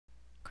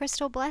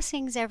Crystal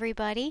blessings,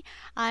 everybody.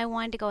 I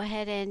wanted to go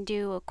ahead and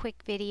do a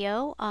quick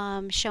video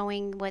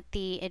showing what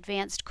the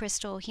advanced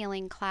crystal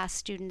healing class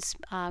students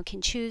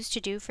can choose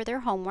to do for their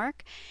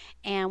homework.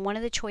 And one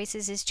of the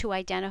choices is to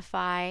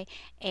identify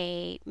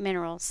a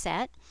mineral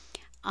set.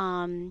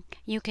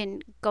 You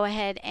can go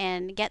ahead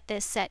and get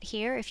this set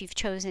here if you've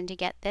chosen to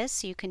get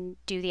this. You can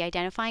do the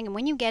identifying, and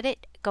when you get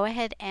it, go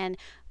ahead and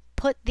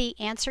put the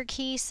answer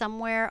key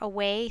somewhere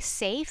away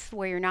safe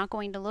where you're not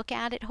going to look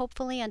at it,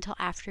 hopefully, until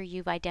after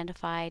you've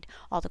identified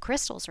all the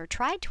crystals or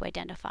tried to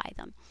identify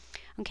them.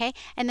 Okay,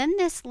 and then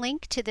this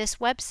link to this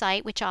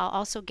website, which I'll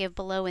also give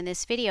below in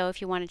this video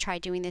if you want to try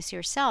doing this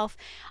yourself,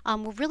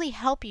 will really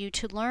help you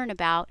to learn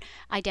about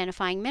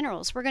identifying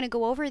minerals. We're going to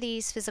go over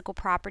these physical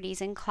properties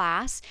in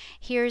class.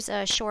 Here's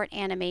a short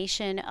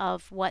animation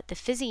of what the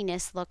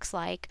fizziness looks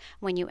like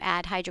when you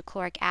add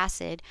hydrochloric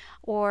acid,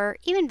 or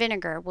even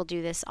vinegar will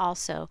do this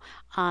also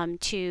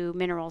to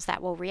minerals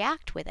that will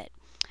react with it.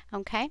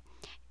 Okay,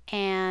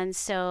 and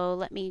so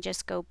let me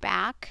just go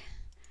back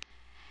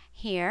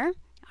here.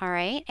 All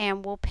right,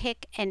 and we'll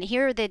pick, and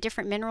here are the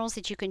different minerals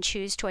that you can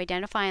choose to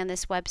identify on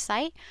this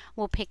website.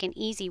 We'll pick an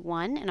easy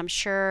one, and I'm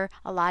sure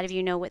a lot of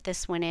you know what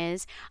this one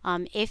is.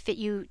 If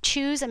you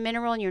choose a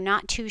mineral and you're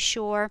not too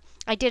sure,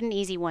 I did an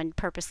easy one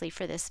purposely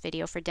for this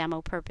video for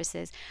demo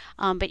purposes,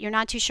 but you're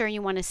not too sure,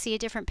 you want to see a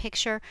different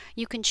picture,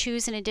 you can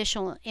choose an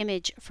additional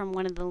image from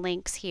one of the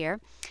links here.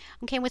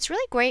 Okay, what's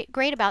really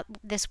great about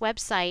this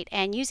website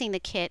and using the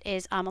kit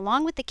is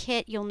along with the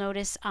kit, you'll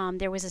notice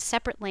there was a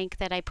separate link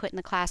that I put in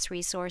the class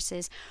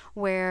resources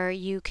where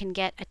you can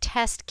get a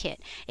test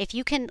kit. If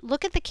you can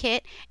look at the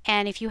kit,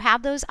 and if you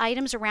have those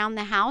items around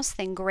the house,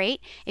 then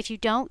great. If you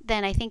don't,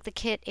 then I think the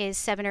kit is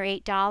 $7 or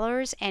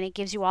 $8, and it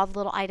gives you all the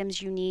little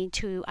items you need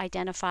to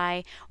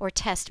identify or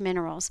test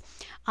minerals.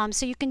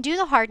 So you can do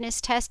the hardness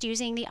test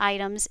using the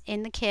items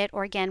in the kit,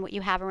 or again what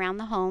you have around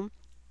the home.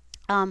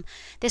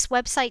 This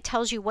website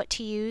tells you what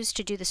to use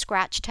to do the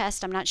scratch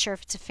test. I'm not sure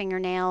if it's a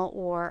fingernail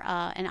or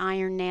an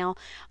iron nail,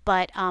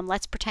 but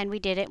let's pretend we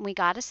did it and we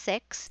got a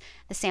 6.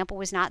 The sample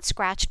was not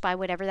scratched by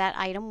whatever that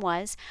item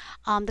was.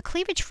 The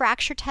cleavage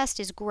fracture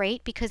test is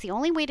great because the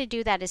only way to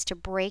do that is to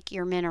break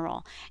your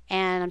mineral.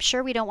 And I'm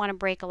sure we don't want to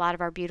break a lot of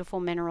our beautiful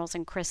minerals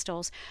and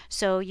crystals,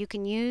 so you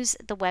can use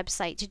the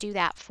website to do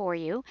that for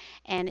you.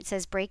 And it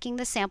says breaking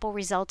the sample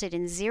resulted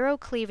in 0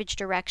 cleavage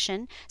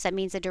direction, so that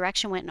means the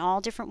direction went in all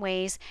different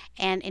ways,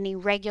 and an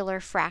irregular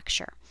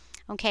fracture.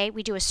 Okay,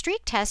 we do a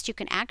streak test. You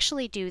can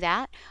actually do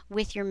that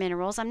with your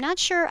minerals. I'm not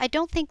sure, I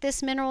don't think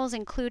this mineral is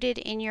included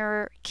in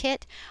your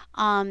kit,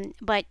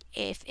 but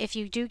if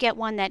you do get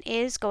one that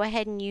is, go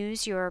ahead and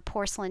use your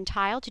porcelain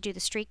tile to do the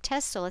streak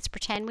test. So let's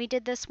pretend we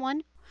did this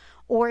one.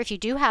 Or if you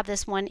do have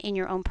this one in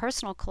your own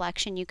personal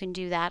collection, you can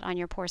do that on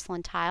your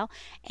porcelain tile.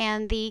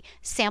 And the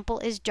sample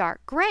is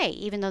dark gray.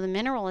 Even though the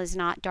mineral is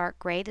not dark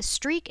gray, the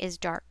streak is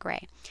dark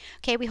gray.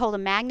 Okay, we hold a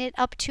magnet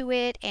up to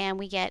it and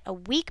we get a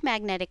weak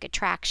magnetic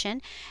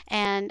attraction.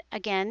 And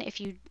again,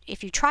 if you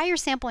try your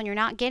sample and you're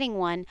not getting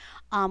one,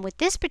 with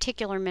this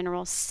particular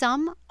mineral,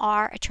 some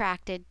are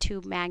attracted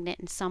to magnet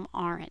and some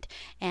aren't.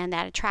 And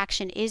that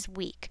attraction is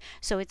weak.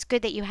 So it's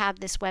good that you have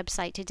this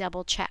website to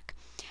double check.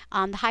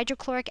 The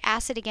hydrochloric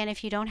acid, again,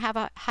 if you don't have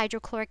a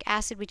hydrochloric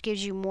acid, which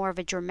gives you more of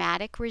a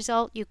dramatic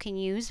result, you can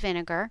use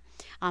vinegar.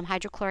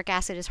 Hydrochloric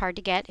acid is hard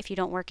to get if you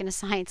don't work in a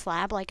science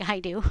lab like I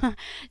do.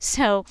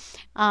 So,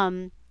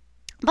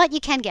 but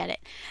you can get it.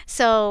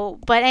 So,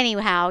 but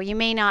anyhow, you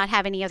may not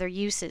have any other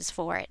uses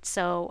for it.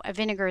 So a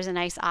vinegar is a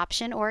nice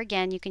option, or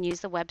again, you can use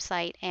the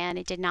website and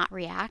it did not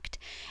react.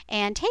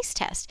 And taste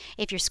test.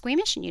 If you're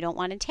squeamish and you don't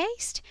want to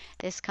taste,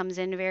 this comes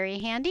in very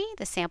handy.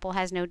 The sample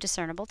has no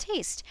discernible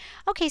taste.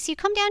 Okay, so you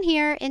come down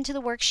here into the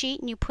worksheet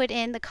and you put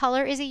in the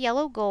color is a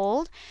yellow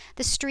gold.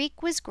 The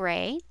streak was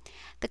gray.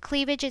 The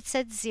cleavage, it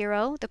said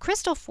 0. The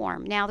crystal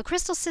form. Now, the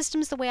crystal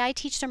systems, the way I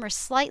teach them, are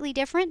slightly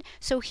different.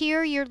 So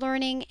here you're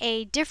learning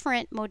a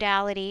different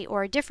modality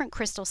or a different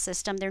crystal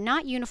system. They're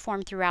not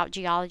uniform throughout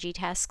geology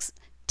texts.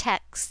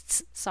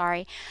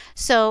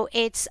 So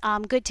it's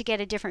good to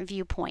get a different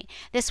viewpoint.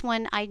 This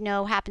one I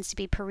know happens to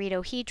be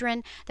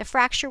peritohedron. The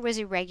fracture was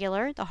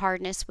irregular. The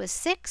hardness was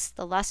 6.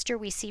 The luster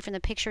we see from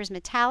the picture is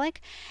metallic.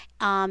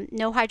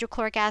 No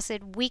hydrochloric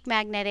acid, weak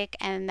magnetic,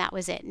 and that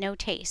was it. No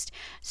taste.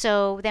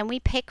 So then we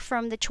pick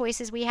from the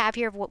choices we have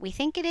here of what we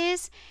think it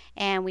is,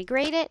 and we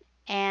grade it.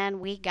 And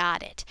we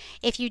got it.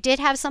 If you did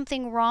have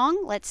something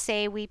wrong, let's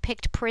say we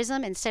picked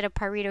prism instead of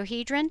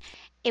peritohedron,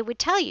 it would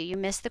tell you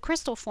missed the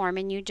crystal form,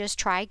 and you just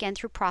try again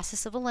through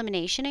process of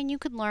elimination, and you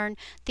could learn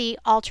the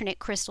alternate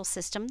crystal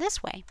system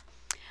this way.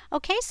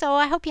 Okay, so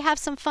I hope you have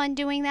some fun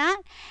doing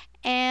that,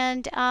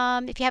 and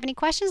if you have any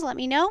questions, let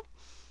me know.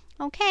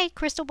 Okay,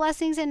 crystal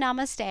blessings and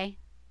namaste.